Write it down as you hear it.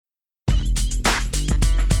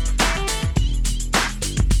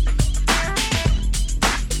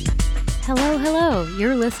Hello,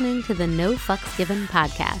 you're listening to the No Fucks Given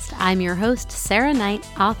podcast. I'm your host, Sarah Knight,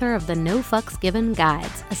 author of the No Fucks Given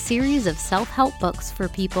Guides, a series of self-help books for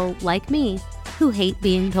people like me who hate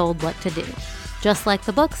being told what to do. Just like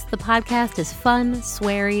the books, the podcast is fun,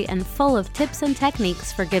 sweary, and full of tips and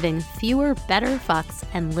techniques for giving fewer, better fucks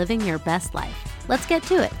and living your best life. Let's get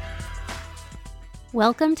to it.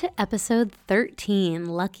 Welcome to episode 13,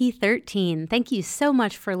 Lucky 13. Thank you so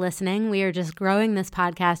much for listening. We are just growing this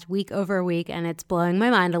podcast week over week, and it's blowing my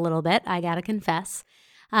mind a little bit, I gotta confess.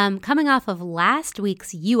 Coming off of last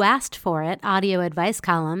week's You Asked For It audio advice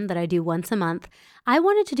column that I do once a month, I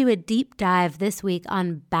wanted to do a deep dive this week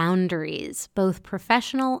on boundaries, both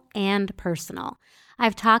professional and personal.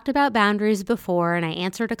 I've talked about boundaries before, and I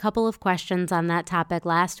answered a couple of questions on that topic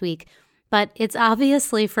last week, but it's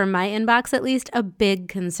obviously, from my inbox at least, a big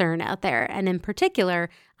concern out there. And in particular,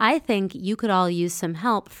 I think you could all use some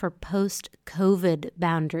help for post-COVID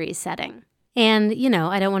boundary setting. And,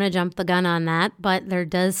 I don't want to jump the gun on that, but there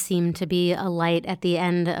does seem to be a light at the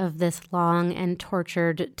end of this long and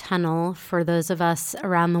tortured tunnel for those of us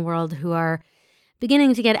around the world who are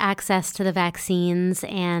beginning to get access to the vaccines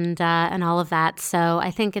and all of that. So I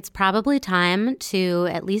think it's probably time to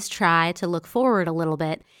at least try to look forward a little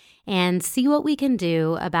bit and see what we can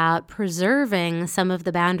do about preserving some of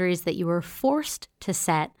the boundaries that you were forced to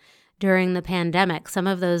set during the pandemic, some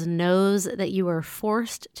of those no's that you were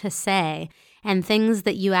forced to say, and things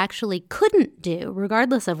that you actually couldn't do,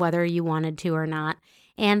 regardless of whether you wanted to or not.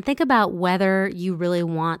 And think about whether you really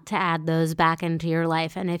want to add those back into your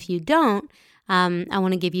life. And if you don't, I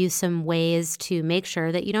want to give you some ways to make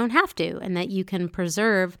sure that you don't have to and that you can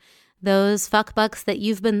preserve those fuck bucks that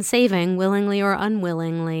you've been saving willingly or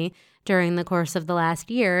unwillingly during the course of the last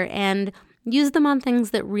year, and use them on things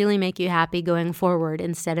that really make you happy going forward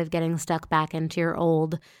instead of getting stuck back into your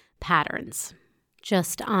old patterns.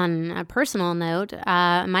 Just on a personal note,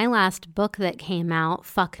 my last book that came out,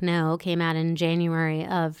 Fuck No, came out in January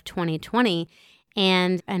of 2020,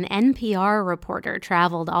 and an NPR reporter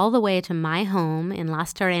traveled all the way to my home in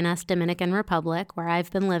Las Terrenas, Dominican Republic, where I've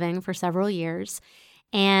been living for several years,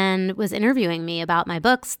 and was interviewing me about my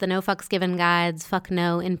books, the No Fucks Given Guides, Fuck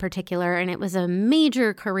No in particular, and it was a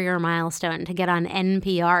major career milestone to get on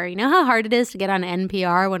NPR. You know how hard it is to get on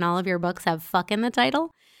NPR when all of your books have fuck in the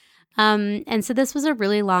title? And so this was a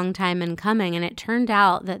really long time in coming, and it turned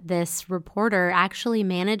out that this reporter actually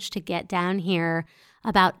managed to get down here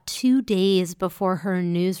about 2 days before her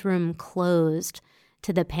newsroom closed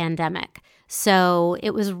to the pandemic. So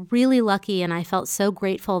it was really lucky, and I felt so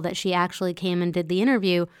grateful that she actually came and did the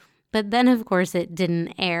interview. But then, of course, it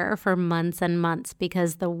didn't air for months and months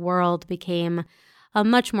because the world became a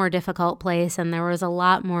much more difficult place, and there was a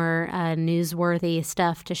lot more newsworthy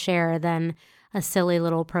stuff to share than a silly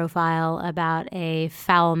little profile about a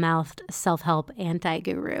foul-mouthed self-help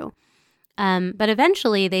anti-guru. But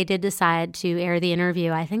eventually, they did decide to air the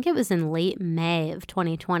interview. I think it was in late May of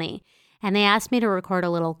 2020. And they asked me to record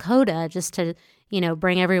a little coda just to,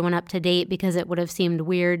 bring everyone up to date because it would have seemed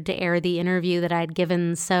weird to air the interview that I'd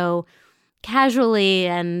given so casually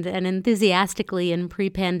and enthusiastically in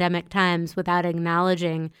pre-pandemic times without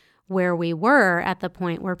acknowledging where we were at the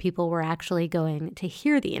point where people were actually going to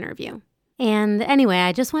hear the interview. And anyway,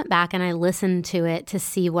 I just went back and I listened to it to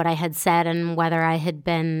see what I had said and whether I had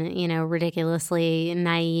been, ridiculously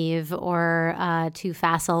naive or too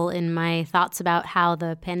facile in my thoughts about how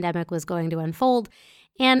the pandemic was going to unfold.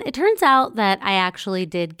 And it turns out that I actually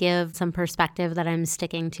did give some perspective that I'm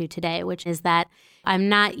sticking to today, which is that I'm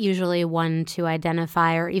not usually one to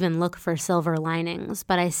identify or even look for silver linings.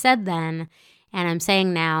 But I said then, and I'm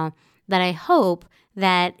saying now, that I hope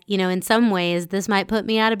that, in some ways this might put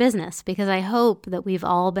me out of business because I hope that we've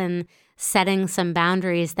all been setting some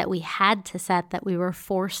boundaries that we had to set, that we were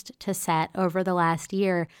forced to set over the last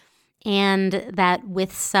year, and that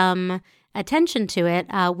with some attention to it,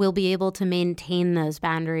 we'll be able to maintain those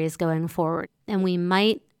boundaries going forward. And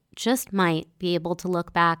we just might be able to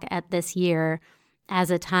look back at this year as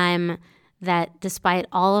a time that, despite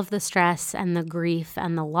all of the stress and the grief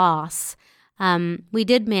and the loss, we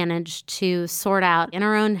did manage to sort out in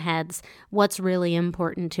our own heads what's really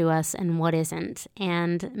important to us and what isn't,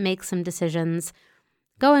 and make some decisions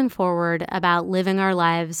going forward about living our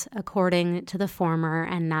lives according to the former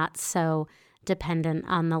and not so dependent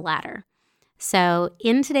on the latter. So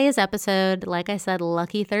in today's episode, like I said,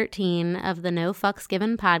 Lucky 13 of the No Fucks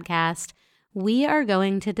Given podcast, we are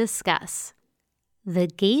going to discuss the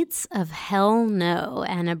gates of hell no,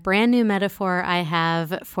 and a brand new metaphor I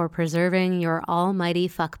have for preserving your almighty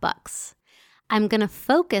fuckbucks. I'm going to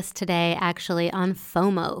focus today actually on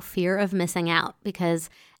FOMO, fear of missing out,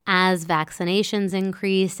 because As vaccinations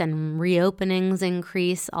increase and reopenings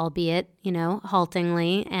increase, albeit,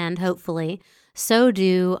 haltingly and hopefully, so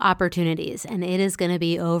do opportunities, and it is going to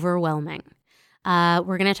be overwhelming.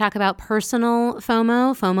 We're going to talk about personal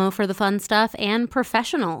FOMO for the fun stuff, and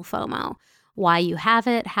professional FOMO, why you have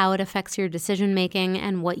it, how it affects your decision-making,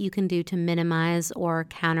 and what you can do to minimize or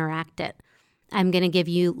counteract it. I'm going to give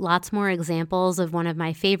you lots more examples of one of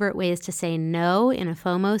my favorite ways to say no in a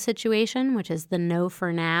FOMO situation, which is the no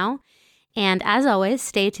for now. And as always,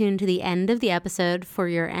 stay tuned to the end of the episode for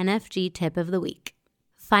your NFG tip of the week.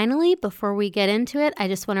 Finally, before we get into it, I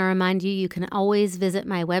just want to remind you can always visit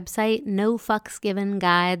my website,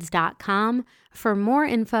 nofucksgivenguides.com, for more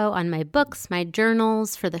info on my books, my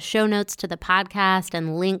journals, for the show notes to the podcast,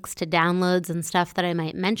 and links to downloads and stuff that I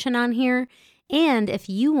might mention on here. And if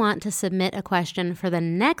you want to submit a question for the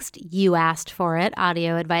next You Asked For It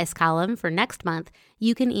audio advice column for next month,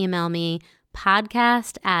 you can email me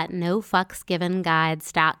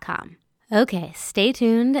podcast@nofucksgivenguides.com. Okay, stay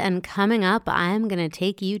tuned, and coming up, I'm going to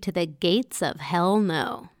take you to the gates of hell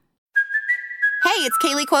no. Hey, it's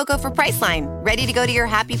Kaylee Cuoco for Priceline. Ready to go to your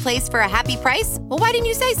happy place for a happy price? Well, why didn't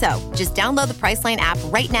you say so? Just download the Priceline app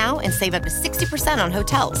right now and save up to 60% on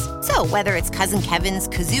hotels. So whether it's Cousin Kevin's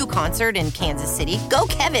Kazoo Concert in Kansas City, go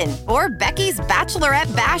Kevin, or Becky's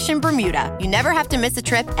Bachelorette Bash in Bermuda, you never have to miss a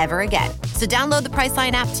trip ever again. So download the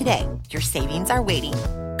Priceline app today. Your savings are waiting.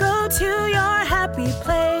 Go to your happy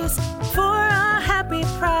place for a happy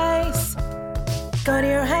price. Go to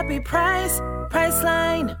your happy price,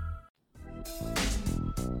 Priceline.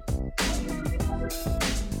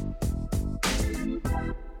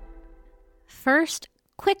 First,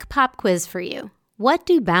 quick pop quiz for you. What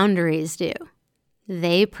do boundaries do?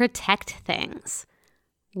 They protect things.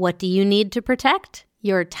 What do you need to protect?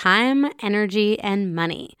 Your time, energy, and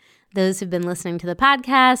money. Those who've been listening to the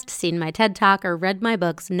podcast, seen my TED Talk, or read my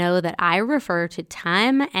books know that I refer to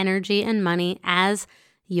time, energy, and money as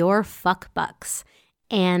your fuck bucks.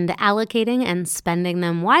 And allocating and spending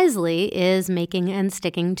them wisely is making and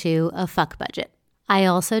sticking to a fuck budget. I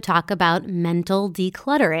also talk about mental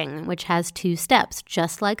decluttering, which has 2 steps,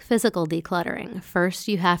 just like physical decluttering. First,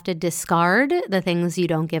 you have to discard the things you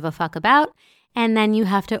don't give a fuck about, and then you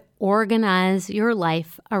have to organize your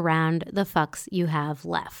life around the fucks you have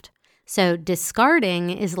left. So discarding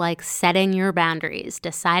is like setting your boundaries,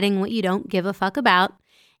 deciding what you don't give a fuck about,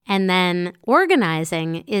 and then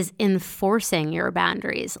organizing is enforcing your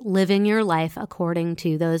boundaries, living your life according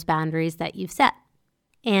to those boundaries that you've set.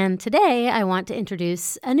 And today I want to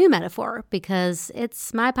introduce a new metaphor because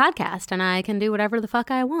it's my podcast and I can do whatever the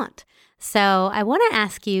fuck I want. So I want to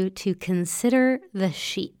ask you to consider the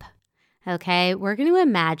sheep. Okay, we're going to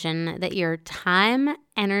imagine that your time,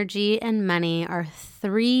 energy, and money are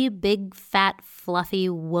 3 big, fat, fluffy,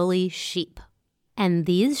 woolly sheep. And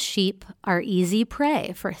these sheep are easy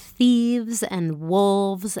prey for thieves and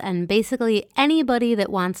wolves and basically anybody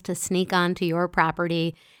that wants to sneak onto your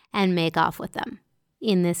property and make off with them.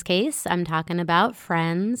 In this case, I'm talking about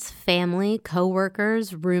friends, family,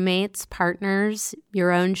 coworkers, roommates, partners,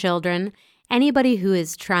 your own children, anybody who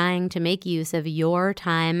is trying to make use of your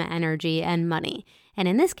time, energy, and money. And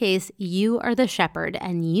in this case, you are the shepherd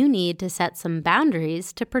and you need to set some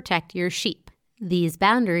boundaries to protect your sheep. These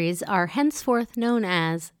boundaries are henceforth known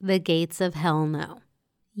as the gates of hell no.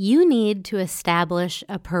 You need to establish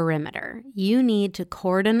a perimeter. You need to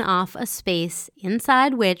cordon off a space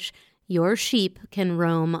inside which your sheep can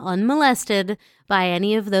roam unmolested by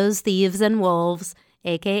any of those thieves and wolves,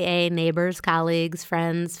 aka neighbors, colleagues,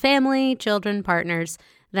 friends, family, children, partners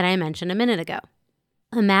that I mentioned a minute ago.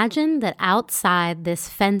 Imagine that outside this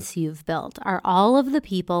fence you've built are all of the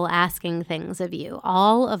people asking things of you,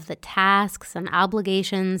 all of the tasks and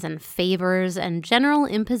obligations and favors and general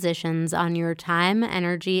impositions on your time,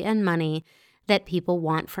 energy, and money that people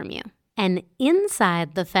want from you. And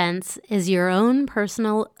inside the fence is your own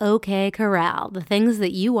personal okay corral, the things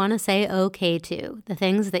that you want to say okay to, the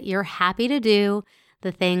things that you're happy to do,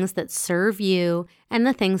 the things that serve you, and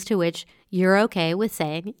the things to which you're okay with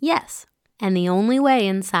saying yes. And the only way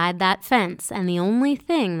inside that fence and the only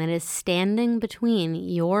thing that is standing between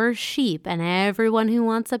your sheep and everyone who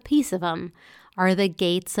wants a piece of them are the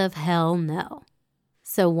gates of hell no.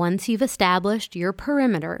 So once you've established your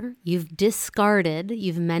perimeter, you've discarded,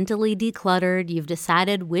 you've mentally decluttered, you've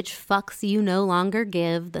decided which fucks you no longer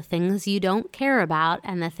give, the things you don't care about,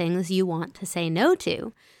 and the things you want to say no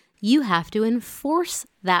to, you have to enforce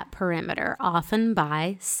that perimeter, often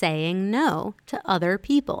by saying no to other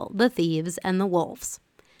people, the thieves and the wolves.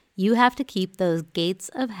 You have to keep those gates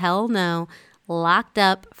of hell no locked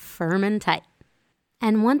up firm and tight.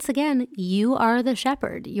 And once again, you are the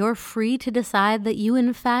shepherd. You're free to decide that you,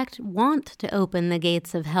 in fact, want to open the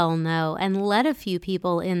gates of hell no and let a few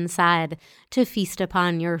people inside to feast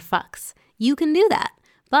upon your fucks. You can do that.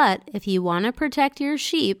 But if you want to protect your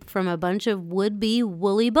sheep from a bunch of would-be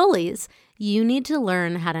woolly bullies, you need to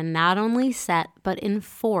learn how to not only set but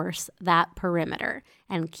enforce that perimeter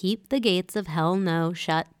and keep the gates of hell no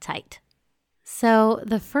shut tight. So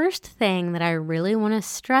the first thing that I really want to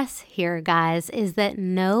stress here, guys, is that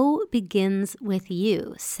no begins with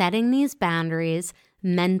you. Setting these boundaries,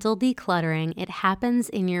 mental decluttering, it happens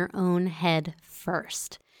in your own head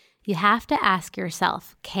first. You have to ask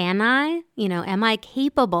yourself, can I? Am I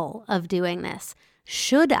capable of doing this?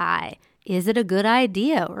 Should I? Is it a good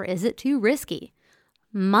idea or is it too risky?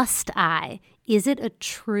 Must I? Is it a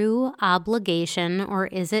true obligation or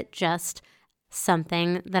is it just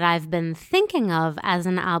something that I've been thinking of as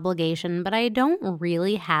an obligation, but I don't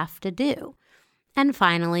really have to do? And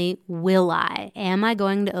finally, will I? Am I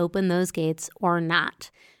going to open those gates or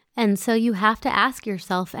not? And so you have to ask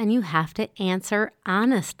yourself and you have to answer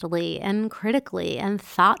honestly and critically and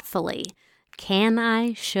thoughtfully. Can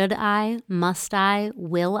I? Should I? Must I?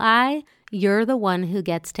 Will I? You're the one who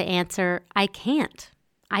gets to answer, I can't.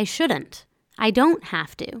 I shouldn't. I don't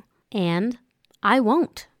have to. And I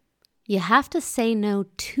won't. You have to say no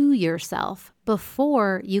to yourself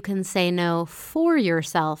before you can say no for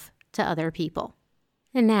yourself to other people.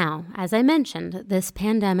 And now, as I mentioned, this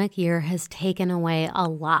pandemic year has taken away a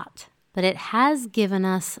lot, but it has given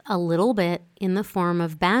us a little bit in the form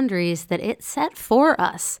of boundaries that it set for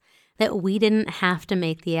us that we didn't have to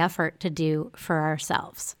make the effort to do for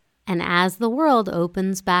ourselves. And as the world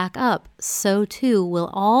opens back up, so too will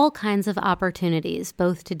all kinds of opportunities,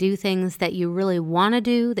 both to do things that you really want to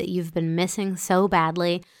do that you've been missing so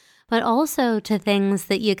badly, but also to things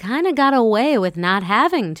that you kind of got away with not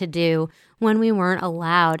having to do when we weren't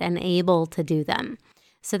allowed and able to do them.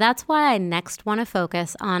 So that's why I next want to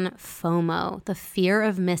focus on FOMO, the fear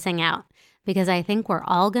of missing out, because I think we're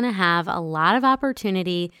all going to have a lot of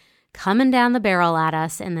opportunity coming down the barrel at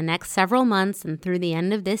us in the next several months and through the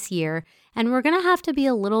end of this year, and we're going to have to be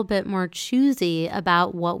a little bit more choosy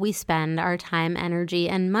about what we spend our time, energy,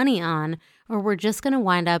 and money on, or we're just going to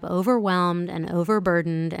wind up overwhelmed and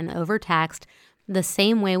overburdened and overtaxed the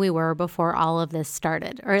same way we were before all of this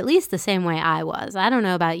started, or at least the same way I was. I don't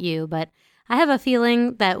know about you, but I have a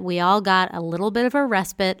feeling that we all got a little bit of a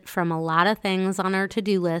respite from a lot of things on our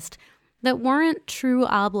to-do list that weren't true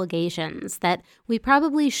obligations, that we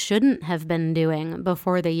probably shouldn't have been doing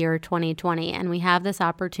before the year 2020, and we have this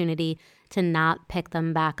opportunity to not pick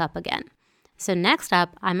them back up again. So next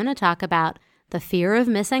up, I'm going to talk about the fear of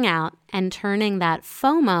missing out and turning that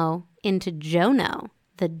FOMO into JONO,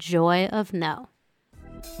 the joy of no.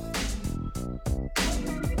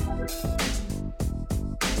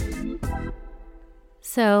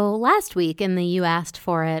 So last week in the You Asked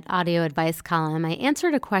For It audio advice column, I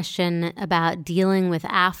answered a question about dealing with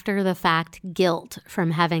after-the-fact guilt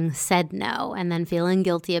from having said no and then feeling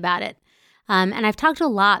guilty about it. And I've talked a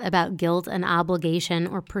lot about guilt and obligation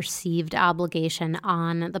or perceived obligation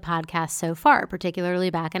on the podcast so far, particularly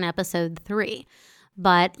back in episode 3.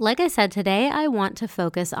 But like I said, today I want to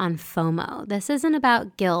focus on FOMO. This isn't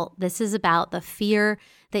about guilt. This is about the fear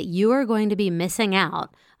that you are going to be missing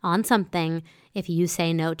out on something if you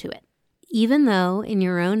say no to it, even though in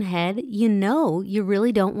your own head, you know you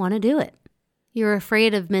really don't want to do it. You're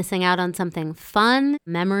afraid of missing out on something fun,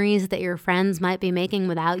 memories that your friends might be making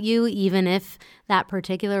without you, even if that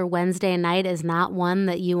particular Wednesday night is not one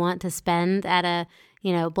that you want to spend at a,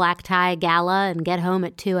 black tie gala and get home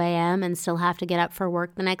at 2 a.m. and still have to get up for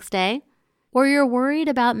work the next day. Or you're worried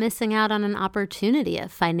about missing out on an opportunity, a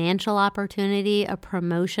financial opportunity, a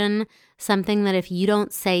promotion, something that if you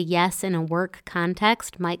don't say yes in a work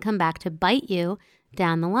context might come back to bite you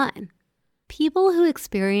down the line. People who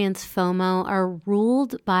experience FOMO are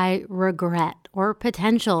ruled by regret or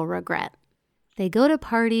potential regret. They go to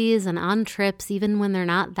parties and on trips even when they're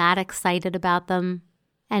not that excited about them.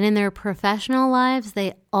 And in their professional lives,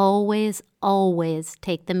 they always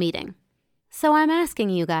take the meeting. So I'm asking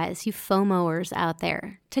you guys, you FOMOers out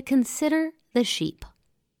there, to consider the sheep.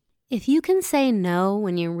 If you can say no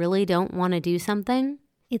when you really don't want to do something,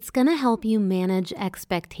 it's going to help you manage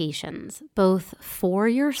expectations, both for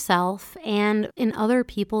yourself and in other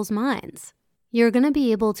people's minds. You're going to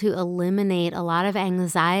be able to eliminate a lot of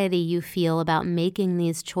anxiety you feel about making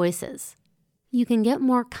these choices. You can get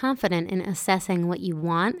more confident in assessing what you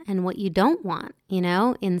want and what you don't want,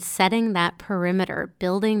 in setting that perimeter,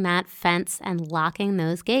 building that fence, and locking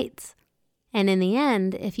those gates. And in the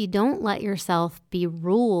end, if you don't let yourself be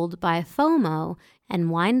ruled by FOMO and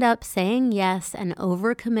wind up saying yes and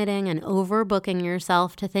overcommitting and overbooking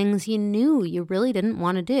yourself to things you knew you really didn't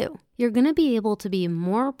want to do. You're going to be able to be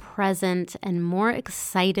more present and more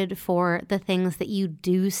excited for the things that you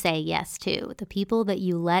do say yes to, the people that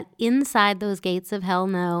you let inside those gates of hell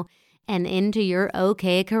no and into your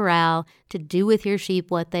okay corral to do with your sheep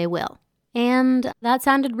what they will. And that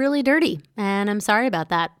sounded really dirty, and I'm sorry about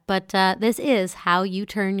that, but this is how you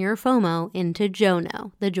turn your FOMO into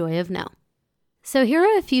JONO, the joy of no. So here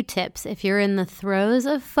are a few tips if you're in the throes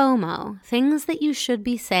of FOMO. Things that you should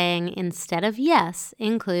be saying instead of yes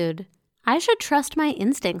include, I should trust my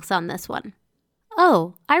instincts on this one.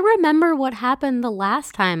 Oh, I remember what happened the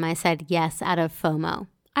last time I said yes out of FOMO.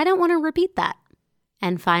 I don't want to repeat that.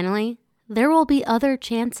 And finally, there will be other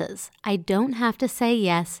chances. I don't have to say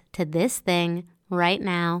yes to this thing right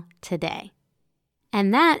now, today.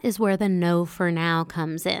 And that is where the no for now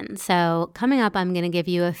comes in. So coming up, I'm going to give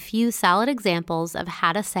you a few solid examples of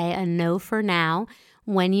how to say a no for now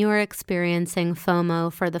when you are experiencing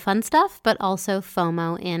FOMO for the fun stuff, but also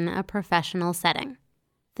FOMO in a professional setting.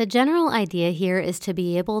 The general idea here is to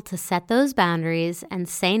be able to set those boundaries and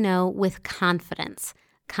say no with confidence.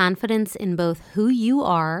 Confidence in both who you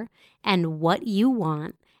are and what you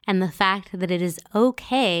want, and the fact that it is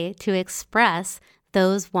okay to express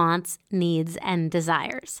those wants, needs, and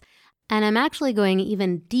desires. And I'm actually going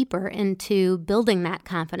even deeper into building that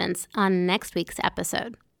confidence on next week's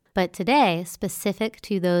episode. But today, specific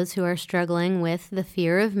to those who are struggling with the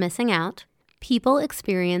fear of missing out, people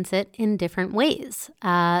experience it in different ways.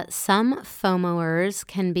 Some FOMOers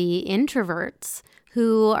can be introverts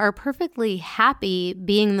who are perfectly happy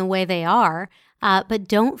being the way they are, but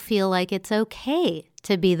don't feel like it's okay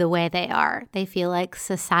to be the way they are. They feel like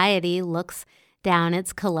society looks down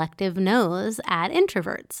its collective nose at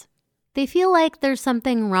introverts. They feel like there's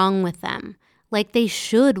something wrong with them, like they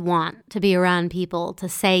should want to be around people to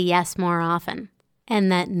say yes more often,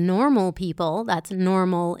 and that normal people, that's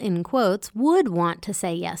normal in quotes, would want to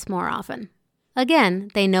say yes more often. Again,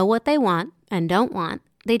 they know what they want and don't want.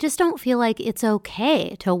 They just don't feel like it's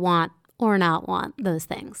okay to want or not want those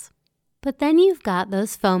things. But then you've got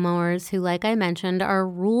those FOMOers who, like I mentioned, are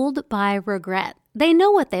ruled by regret. They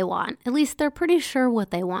know what they want, at least they're pretty sure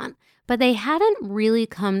what they want, but they haven't really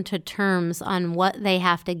come to terms on what they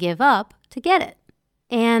have to give up to get it.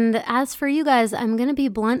 And as for you guys, I'm going to be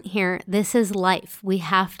blunt here. This is life. We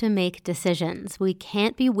have to make decisions. We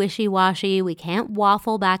can't be wishy-washy. We can't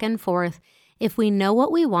waffle back and forth. If we know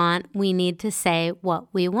what we want, we need to say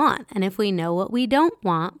what we want. And if we know what we don't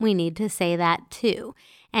want, we need to say that too.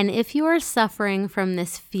 And if you are suffering from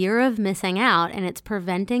this fear of missing out and it's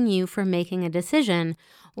preventing you from making a decision,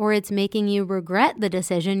 or it's making you regret the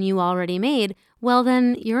decision you already made, well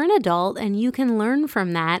then you're an adult and you can learn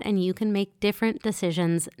from that and you can make different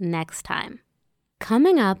decisions next time.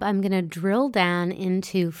 Coming up, I'm going to drill down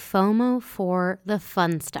into FOMO for the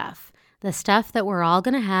fun stuff. The stuff that we're all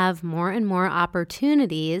going to have more and more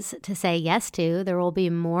opportunities to say yes to. There will be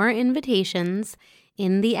more invitations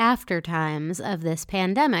in the after times of this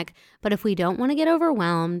pandemic. But if we don't want to get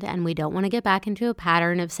overwhelmed and we don't want to get back into a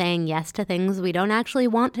pattern of saying yes to things we don't actually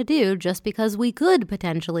want to do just because we could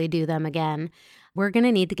potentially do them again, we're going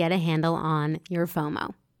to need to get a handle on your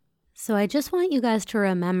FOMO. So I just want you guys to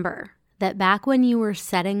remember that back when you were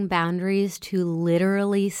setting boundaries to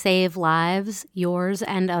literally save lives, yours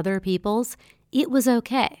and other people's, it was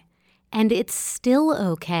okay. And it's still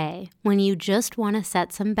okay when you just want to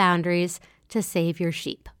set some boundaries to save your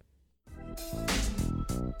sheep.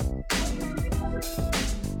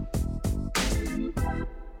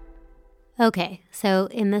 Okay, so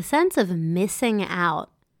in the sense of missing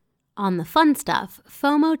out on the fun stuff,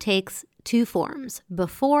 FOMO takes two forms,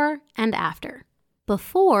 before and after.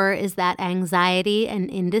 Before is that anxiety and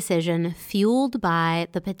indecision fueled by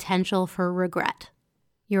the potential for regret.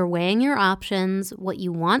 You're weighing your options, what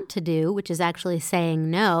you want to do, which is actually saying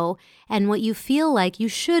no, and what you feel like you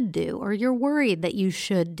should do or you're worried that you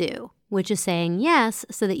should do, which is saying yes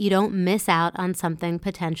so that you don't miss out on something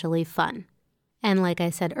potentially fun. And like I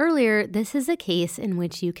said earlier, this is a case in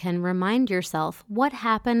which you can remind yourself what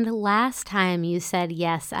happened last time you said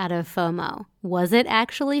yes out of FOMO. Was it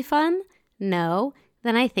actually fun? No,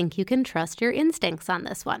 then I think you can trust your instincts on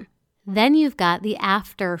this one. Then you've got the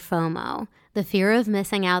after FOMO, the fear of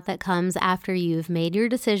missing out that comes after you've made your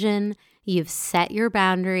decision, you've set your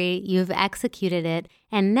boundary, you've executed it,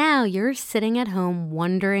 and now you're sitting at home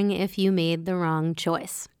wondering if you made the wrong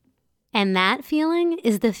choice. And that feeling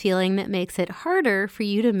is the feeling that makes it harder for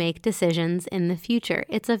you to make decisions in the future.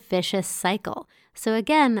 It's a vicious cycle. So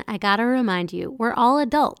again, I gotta remind you, we're all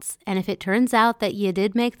adults, and if it turns out that you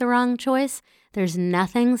did make the wrong choice, There's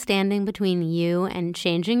nothing standing between you and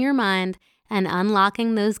changing your mind and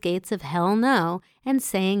unlocking those gates of hell no and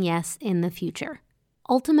saying yes in the future.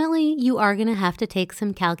 Ultimately, you are going to have to take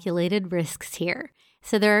some calculated risks here.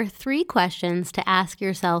 So there are 3 questions to ask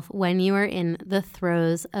yourself when you are in the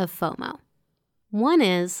throes of FOMO. One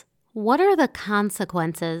is, what are the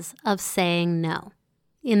consequences of saying no?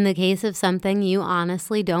 In the case of something you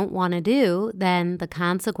honestly don't want to do, then the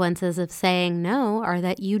consequences of saying no are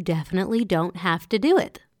that you definitely don't have to do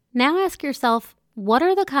it. Now ask yourself, what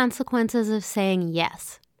are the consequences of saying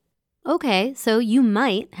yes? Okay, so you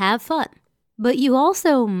might have fun, but you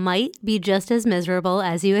also might be just as miserable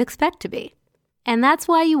as you expect to be. And that's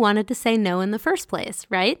why you wanted to say no in the first place,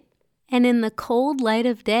 right? And in the cold light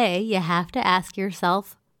of day, you have to ask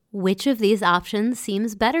yourself, which of these options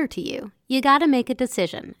seems better to you? You got to make a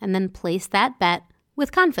decision and then place that bet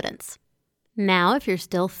with confidence. Now, if you're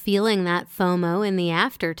still feeling that FOMO in the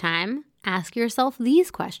aftertime, ask yourself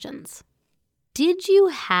these questions. Did you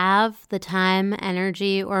have the time,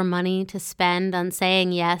 energy, or money to spend on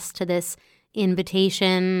saying yes to this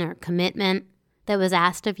invitation or commitment that was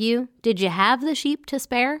asked of you? Did you have the sheep to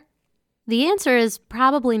spare? The answer is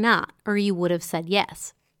probably not, or you would have said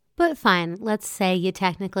yes. But fine, let's say you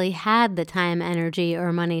technically had the time, energy,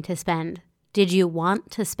 or money to spend. Did you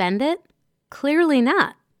want to spend it? Clearly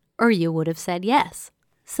not, or you would have said yes.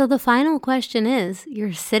 So the final question is,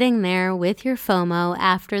 you're sitting there with your FOMO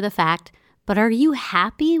after the fact, but are you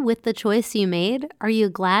happy with the choice you made? Are you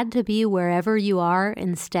glad to be wherever you are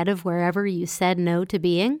instead of wherever you said no to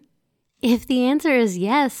being? If the answer is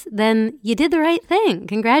yes, then you did the right thing.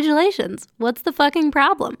 Congratulations. What's the fucking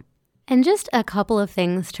problem? And just a couple of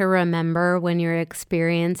things to remember when you're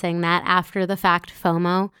experiencing that after-the-fact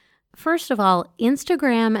FOMO. First of all,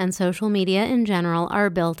 Instagram and social media in general are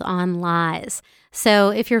built on lies. So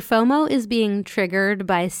if your FOMO is being triggered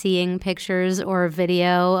by seeing pictures or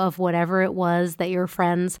video of whatever it was that your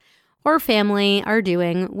friends or family are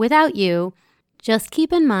doing without you, just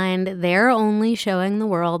keep in mind they're only showing the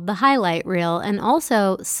world the highlight reel. And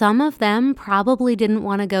also, some of them probably didn't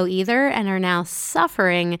want to go either and are now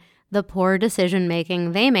suffering the poor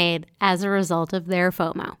decision-making they made as a result of their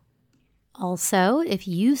FOMO. Also, if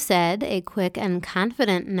you said a quick and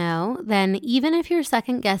confident no, then even if you're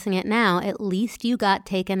second-guessing it now, at least you got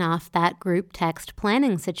taken off that group text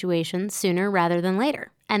planning situation sooner rather than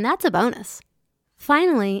later. And that's a bonus.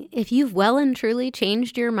 Finally, if you've well and truly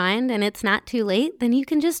changed your mind and it's not too late, then you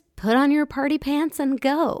can just put on your party pants and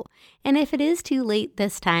go. And if it is too late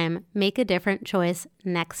this time, make a different choice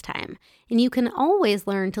next time. And you can always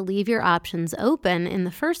learn to leave your options open in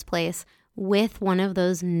the first place with one of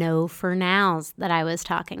those no for nows that I was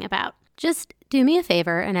talking about. Just do me a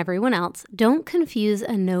favor, and everyone else, don't confuse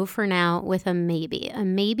a no for now with a maybe. A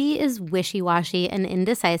maybe is wishy-washy and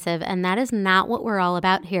indecisive, and that is not what we're all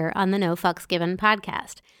about here on the No Fucks Given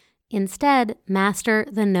podcast. Instead, master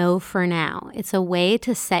the no for now. It's a way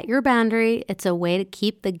to set your boundary. It's a way to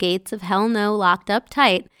keep the gates of hell no locked up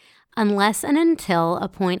tight, unless and until a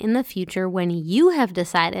point in the future when you have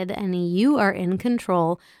decided and you are in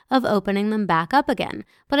control of opening them back up again.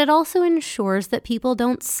 But it also ensures that people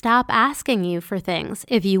don't stop asking you for things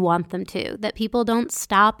if you want them to, that people don't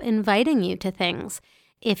stop inviting you to things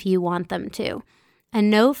if you want them to. A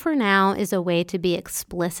no for now is a way to be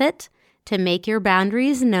explicit, to make your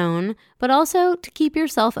boundaries known, but also to keep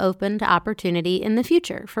yourself open to opportunity in the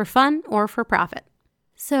future for fun or for profit.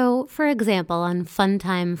 So, for example, on Fun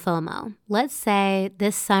Time FOMO, let's say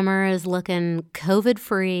this summer is looking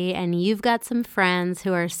COVID-free and you've got some friends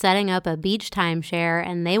who are setting up a beach timeshare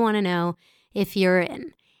and they want to know if you're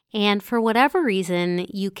in. And for whatever reason,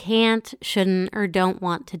 you can't, shouldn't, or don't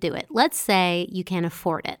want to do it. Let's say you can't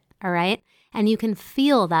afford it, all right? And you can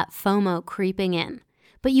feel that FOMO creeping in.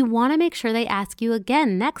 But you want to make sure they ask you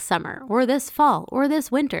again next summer or this fall or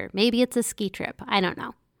this winter. Maybe it's a ski trip. I don't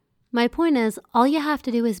know. My point is, all you have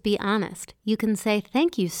to do is be honest. You can say,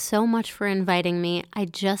 thank you so much for inviting me. I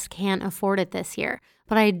just can't afford it this year.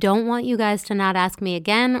 But I don't want you guys to not ask me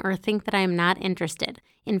again or think that I'm not interested.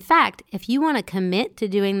 In fact, if you want to commit to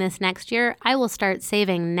doing this next year, I will start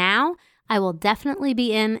saving now. I will definitely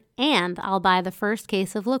be in, and I'll buy the first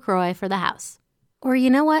case of LaCroix for the house. Or you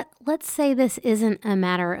know what? Let's say this isn't a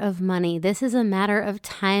matter of money. This is a matter of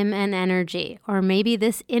time and energy. Or maybe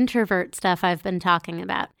this introvert stuff I've been talking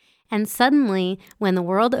about. And suddenly, when the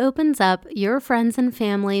world opens up, your friends and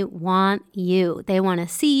family want you. They want to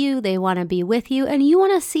see you, they want to be with you, and you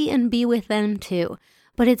want to see and be with them too.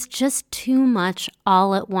 But it's just too much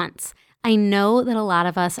all at once. I know that a lot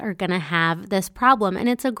of us are going to have this problem, and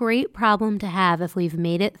it's a great problem to have if we've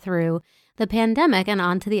made it through the pandemic and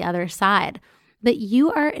onto the other side. But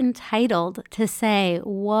you are entitled to say,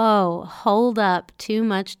 whoa, hold up, too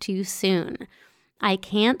much too soon. I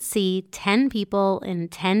can't see 10 people in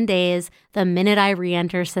 10 days the minute I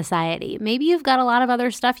re-enter society. Maybe you've got a lot of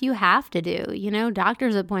other stuff you have to do,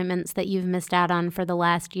 doctor's appointments that you've missed out on for the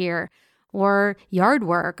last year, or yard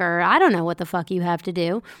work, or I don't know what the fuck you have to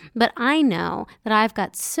do. But I know that I've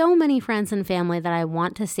got so many friends and family that I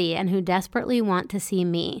want to see and who desperately want to see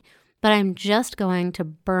me. But I'm just going to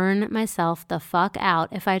burn myself the fuck out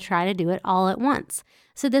if I try to do it all at once.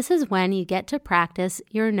 So this is when you get to practice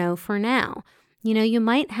your no for now. You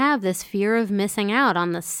might have this fear of missing out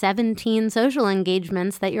on the 17 social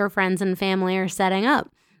engagements that your friends and family are setting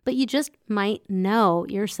up, but you just might know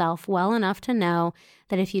yourself well enough to know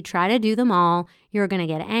that if you try to do them all, you're going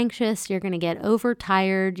to get anxious, you're going to get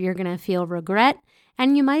overtired, you're going to feel regret,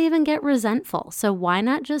 and you might even get resentful. So why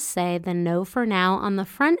not just say the no for now on the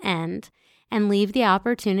front end and leave the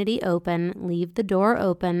opportunity open, leave the door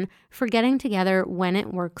open for getting together when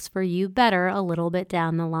it works for you better a little bit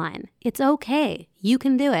down the line. It's okay. You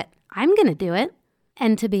can do it. I'm going to do it.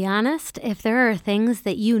 And to be honest, if there are things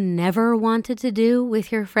that you never wanted to do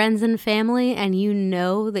with your friends and family and you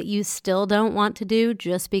know that you still don't want to do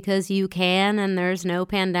just because you can and there's no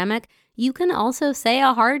pandemic, you can also say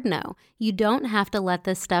a hard no. You don't have to let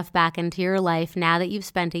this stuff back into your life now that you've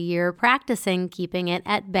spent a year practicing keeping it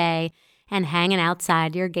at bay and hanging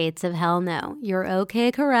outside your gates of hell no. Your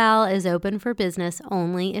OK Corral is open for business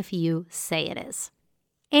only if you say it is.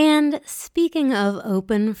 And speaking of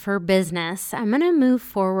open for business, I'm going to move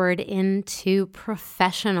forward into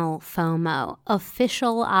professional FOMO,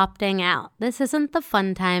 official opting out. This isn't the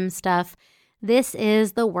fun time stuff. This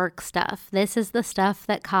is the work stuff. This is the stuff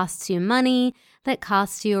that costs you money, that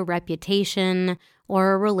costs you a reputation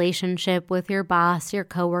or a relationship with your boss, your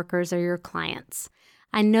coworkers, or your clients.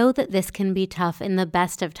 I know that this can be tough in the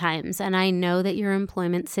best of times, and I know that your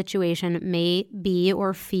employment situation may be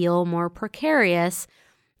or feel more precarious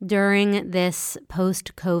during this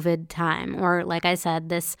post-COVID time, or like I said,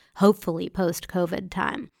 this hopefully post-COVID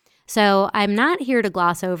time. So I'm not here to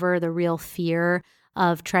gloss over the real fear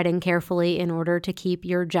of treading carefully in order to keep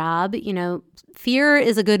your job. Fear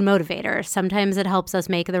is a good motivator. Sometimes it helps us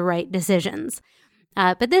make the right decisions.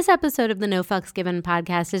 But this episode of the No Fucks Given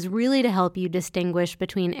podcast is really to help you distinguish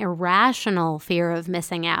between irrational fear of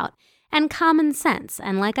missing out and common sense.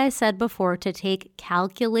 And like I said before, to take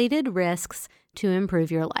calculated risks to improve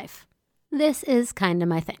your life. This is kind of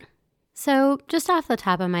my thing. So just off the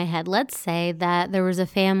top of my head, let's say that there was a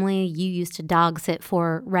family you used to dog sit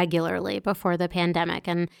for regularly before the pandemic,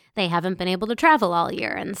 and they haven't been able to travel all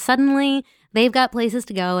year. And suddenly they've got places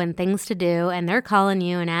to go and things to do, and they're calling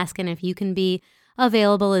you and asking if you can be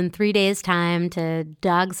available in 3 days' time to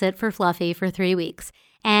dog sit for Fluffy for 3 weeks.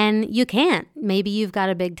 And you can't. Maybe you've got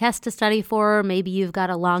a big test to study for. Maybe you've got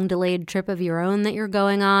a long delayed trip of your own that you're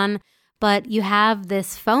going on. But you have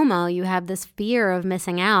this FOMO, you have this fear of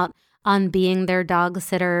missing out on being their dog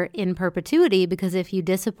sitter in perpetuity, because if you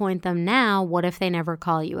disappoint them now, what if they never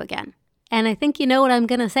call you again? And I think you know what I'm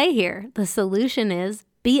going to say here. The solution is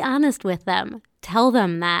be honest with them. Tell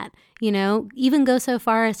them that. Even go so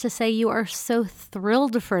far as to say you are so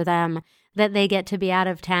thrilled for them that they get to be out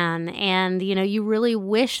of town. And, you really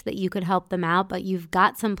wish that you could help them out, but you've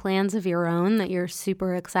got some plans of your own that you're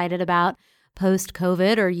super excited about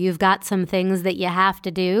post-COVID, or you've got some things that you have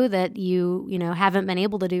to do that you haven't been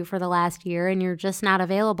able to do for the last year and you're just not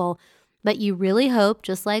available. But you really hope,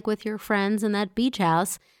 just like with your friends in that beach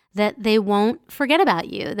house, that they won't forget about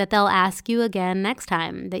you, that they'll ask you again next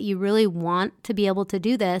time, that you really want to be able to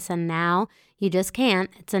do this and now you just can't.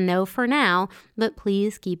 It's a no for now, but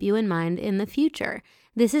please keep you in mind in the future.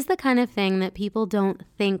 This is the kind of thing that people don't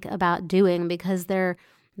think about doing because they're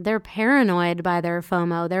paranoid by their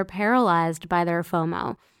FOMO. They're paralyzed by their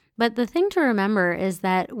FOMO. But the thing to remember is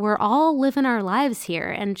that we're all living our lives here,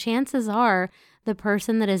 and chances are the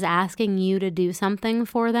person that is asking you to do something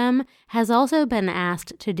for them has also been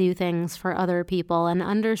asked to do things for other people and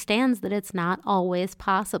understands that it's not always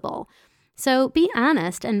possible. So be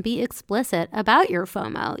honest and be explicit about your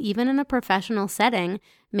FOMO, even in a professional setting.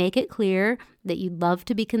 Make it clear that you'd love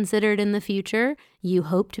to be considered in the future, you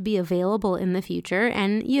hope to be available in the future,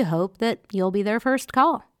 and you hope that you'll be their first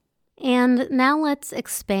call. And now let's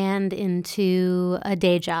expand into a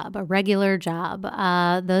day job, a regular job.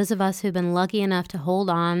 Those of us who've been lucky enough to hold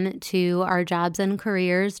on to our jobs and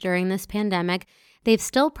careers during this pandemic, they've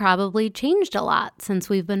still probably changed a lot since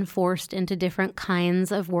we've been forced into different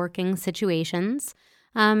kinds of working situations.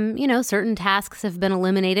 Certain tasks have been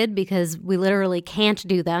eliminated because we literally can't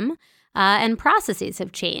do them, and processes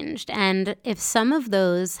have changed. And if some of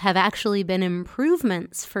those have actually been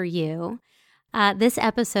improvements for you, This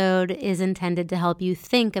episode is intended to help you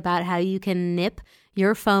think about how you can nip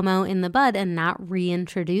your FOMO in the bud and not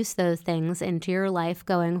reintroduce those things into your life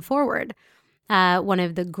going forward. One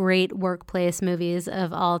of the great workplace movies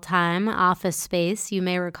of all time, Office Space, you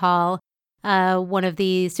may recall, one of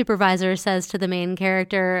the supervisors says to the main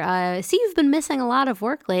character, I see you've been missing a lot of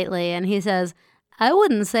work lately. And he says, I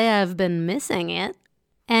wouldn't say I've been missing it.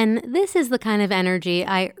 And this is the kind of energy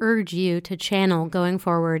I urge you to channel going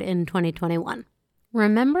forward in 2021.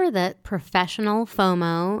 Remember that professional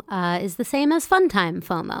FOMO is the same as fun time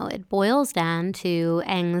FOMO. It boils down to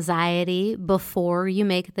anxiety before you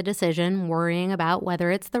make the decision, worrying about whether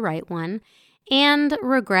it's the right one, and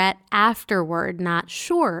regret afterward, not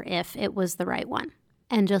sure if it was the right one.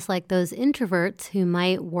 And just like those introverts who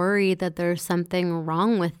might worry that there's something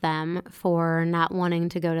wrong with them for not wanting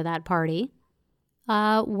to go to that party,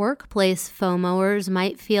 workplace FOMOers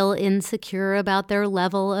might feel insecure about their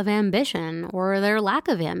level of ambition or their lack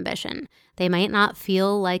of ambition. They might not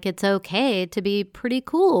feel like it's okay to be pretty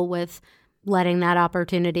cool with letting that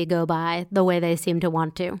opportunity go by the way they seem to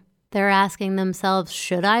want to. They're asking themselves,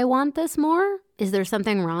 should I want this more? Is there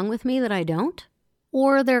something wrong with me that I don't?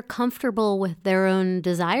 Or they're comfortable with their own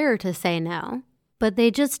desire to say no, but they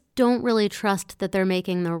just don't really trust that they're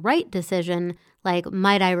making the right decision. Like,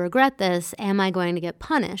 might I regret this? Am I going to get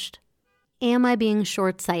punished? Am I being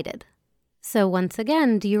short-sighted? So once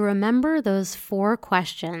again, do you remember those 4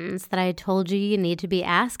 questions that I told you need to be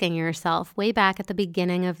asking yourself way back at the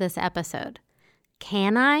beginning of this episode?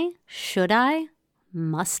 Can I? Should I?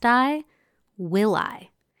 Must I? Will I?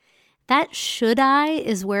 That should I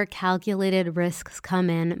is where calculated risks come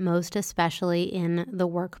in, most especially in the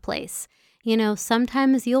workplace. You know,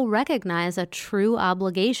 sometimes you'll recognize a true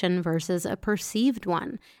obligation versus a perceived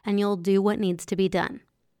one, and you'll do what needs to be done.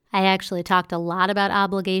 I actually talked a lot about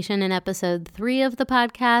obligation in episode 3 of the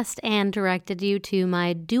podcast and directed you to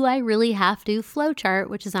my Do I Really Have To flowchart,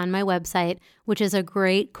 which is on my website, which is a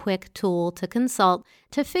great quick tool to consult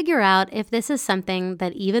to figure out if this is something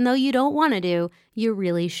that even though you don't want to do, you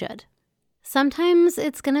really should. Sometimes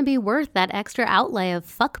it's going to be worth that extra outlay of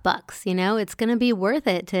fuck bucks, you know? It's going to be worth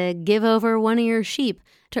it to give over one of your sheep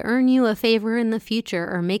to earn you a favor in the future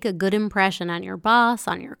or make a good impression on your boss,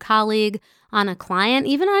 on your colleague, on a client,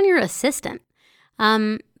 even on your assistant.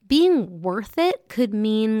 Being worth it could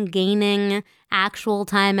mean gaining actual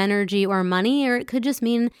time, energy, or money, or it could just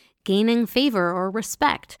mean gaining favor or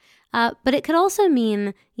respect. But it could also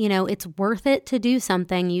mean, you know, it's worth it to do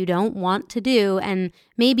something you don't want to do and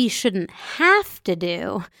maybe shouldn't have to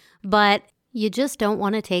do, but you just don't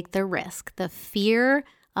want to take the risk. The fear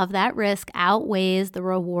of that risk outweighs the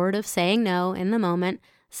reward of saying no in the moment,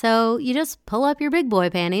 so you just pull up your big boy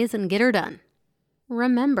panties and get her done.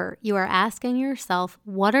 Remember, you are asking yourself,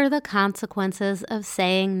 what are the consequences of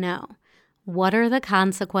saying no? What are the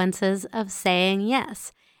consequences of saying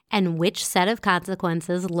yes? And which set of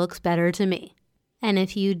consequences looks better to me? And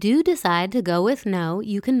if you do decide to go with no,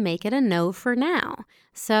 you can make it a no for now.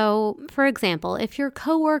 So, for example, if your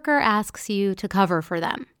coworker asks you to cover for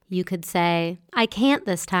them, you could say, I can't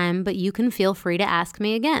this time, but you can feel free to ask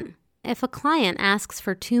me again. If a client asks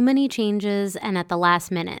for too many changes and at the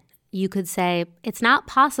last minute, you could say, it's not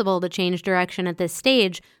possible to change direction at this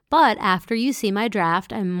stage, but after you see my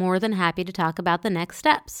draft, I'm more than happy to talk about the next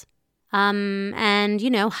steps. And, you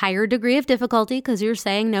know, higher degree of difficulty because you're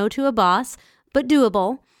saying no to a boss, but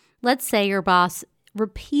doable. Let's say your boss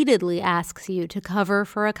repeatedly asks you to cover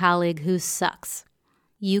for a colleague who sucks.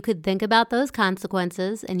 You could think about those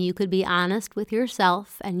consequences and you could be honest with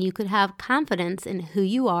yourself and you could have confidence in who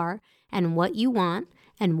you are and what you want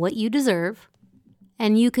and what you deserve.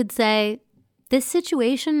 And you could say, this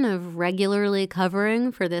situation of regularly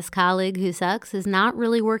covering for this colleague who sucks is not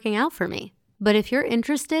really working out for me. But if you're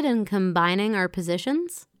interested in combining our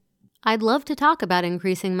positions, I'd love to talk about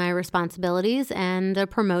increasing my responsibilities and a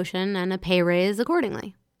promotion and a pay raise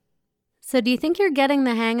accordingly. So do you think you're getting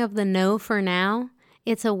the hang of the no for now?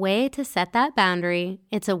 It's a way to set that boundary.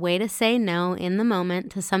 It's a way to say no in the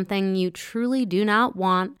moment to something you truly do not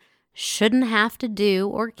want, shouldn't have to do,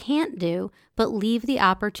 or can't do, but leave the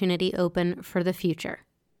opportunity open for the future.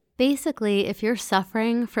 Basically, if you're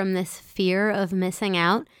suffering from this fear of missing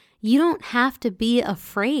out, you don't have to be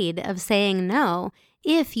afraid of saying no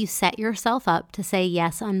if you set yourself up to say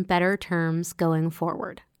yes on better terms going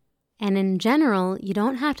forward. And in general, you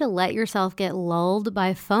don't have to let yourself get lulled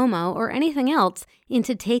by FOMO or anything else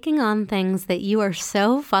into taking on things that you are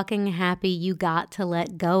so fucking happy you got to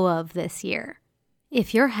let go of this year.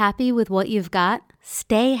 If you're happy with what you've got,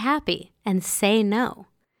 stay happy and say no.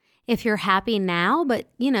 If you're happy now, but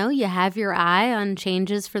you have your eye on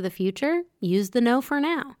changes for the future, use the no for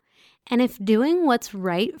now. And if doing what's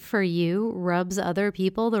right for you rubs other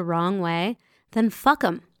people the wrong way, then fuck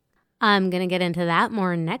them. I'm going to get into that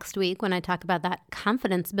more next week when I talk about that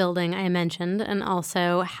confidence building I mentioned and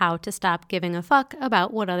also how to stop giving a fuck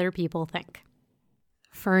about what other people think.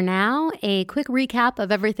 For now, a quick recap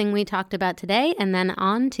of everything we talked about today and then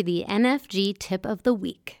on to the NFG tip of the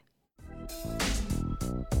week.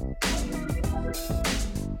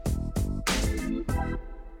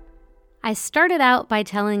 I started out by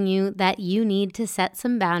telling you that you need to set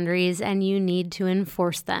some boundaries and you need to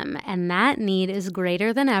enforce them, and that need is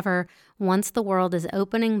greater than ever once the world is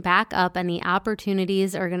opening back up and the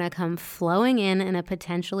opportunities are going to come flowing in a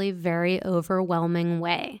potentially very overwhelming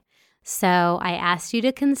way. So I asked you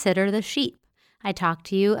to consider the sheep. I talked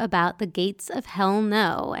to you about the gates of hell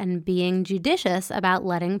no and being judicious about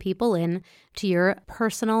letting people in to your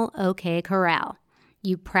personal okay corral.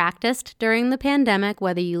 You practiced during the pandemic,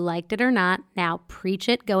 whether you liked it or not. Now preach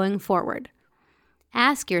it going forward.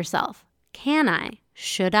 Ask yourself, can I?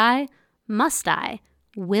 Should I? Must I?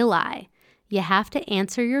 Will I? You have to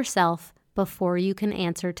answer yourself before you can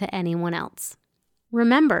answer to anyone else.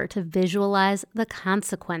 Remember to visualize the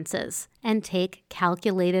consequences and take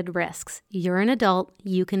calculated risks. You're an adult,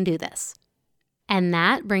 you can do this. And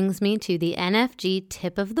that brings me to the NFG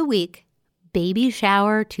tip of the week, Baby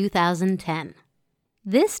Shower 2010.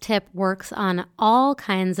 This tip works on all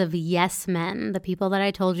kinds of yes men, the people that I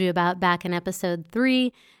told you about back in episode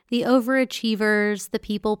 3, the overachievers, the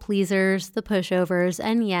people pleasers, the pushovers,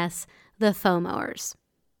 and yes, the FOMOers.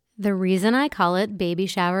 The reason I call it Baby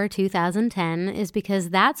Shower 2010 is because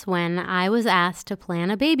that's when I was asked to plan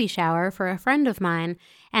a baby shower for a friend of mine,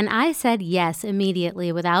 and I said yes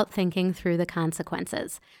immediately without thinking through the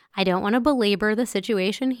consequences. I don't want to belabor the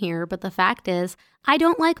situation here, but the fact is, I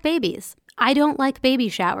don't like babies. I don't like baby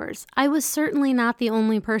showers. I was certainly not the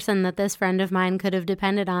only person that this friend of mine could have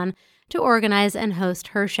depended on to organize and host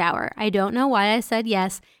her shower. I don't know why I said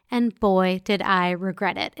yes, and boy, did I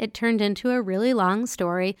regret it. It turned into a really long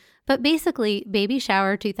story, but basically, Baby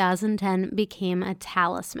Shower 2010 became a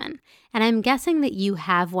talisman, and I'm guessing that you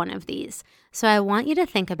have one of these. So I want you to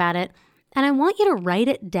think about it, and I want you to write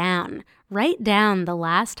it down. Write down the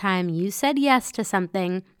last time you said yes to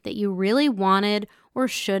something that you really wanted or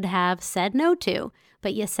should have said no to,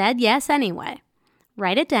 but you said yes anyway.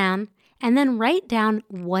 Write it down, and then write down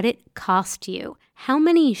what it cost you. How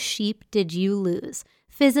many sheep did you lose?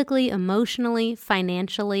 Physically, emotionally,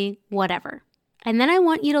 financially, whatever. And then I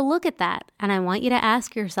want you to look at that, and I want you to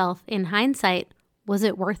ask yourself, in hindsight, was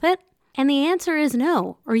it worth it? And the answer is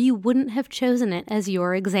no, or you wouldn't have chosen it as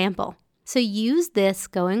your example. So use this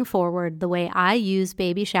going forward the way I use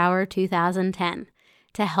Baby Shower 2010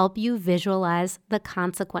 to help you visualize the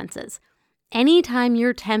consequences. Anytime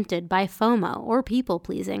you're tempted by FOMO or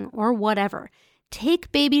people-pleasing or whatever,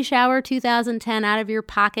 take Baby Shower 2010 out of your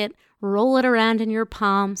pocket, roll it around in your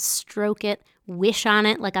palm, stroke it, wish on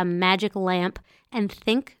it like a magic lamp, and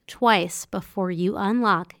think twice before you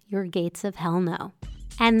unlock your gates of hell no.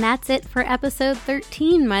 And that's it for episode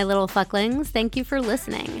 13, my little fucklings. Thank you for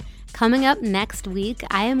listening. Coming up next week,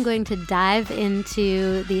 I am going to dive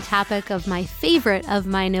into the topic of my favorite of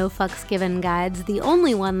my No Fucks Given guides, the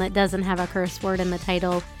only one that doesn't have a curse word in the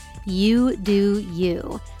title, You Do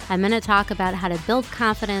You. I'm going to talk about how to build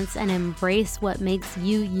confidence and embrace what makes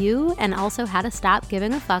you you, and also how to stop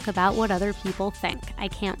giving a fuck about what other people think. I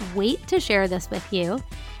can't wait to share this with you.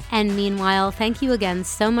 And meanwhile, thank you again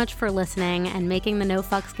so much for listening and making the No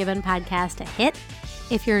Fucks Given podcast a hit.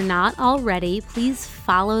 If you're not already, please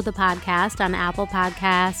follow the podcast on Apple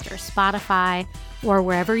Podcasts or Spotify or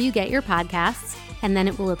wherever you get your podcasts, and then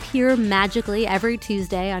it will appear magically every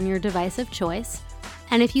Tuesday on your device of choice.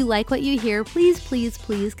 And if you like what you hear, please, please,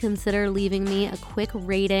 please consider leaving me a quick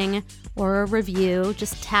rating or a review.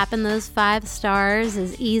 Just tapping those 5 stars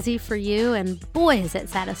is easy for you, and boy, is it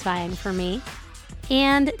satisfying for me.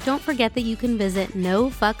 And don't forget that you can visit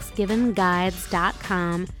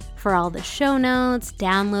nofucksgivenguides.com for all the show notes,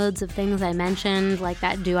 downloads of things I mentioned, like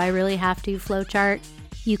that Do I Really Have To flowchart.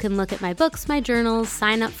 You can look at my books, my journals,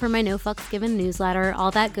 sign up for my No Fucks Given newsletter,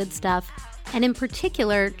 all that good stuff. And in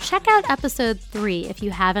particular, check out episode 3 if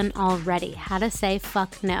you haven't already, How to Say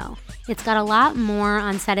Fuck No. It's got a lot more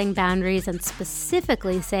on setting boundaries and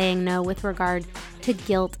specifically saying no with regard to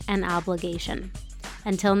guilt and obligation.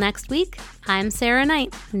 Until next week, I'm Sarah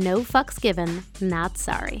Knight. No fucks given, not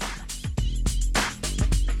sorry.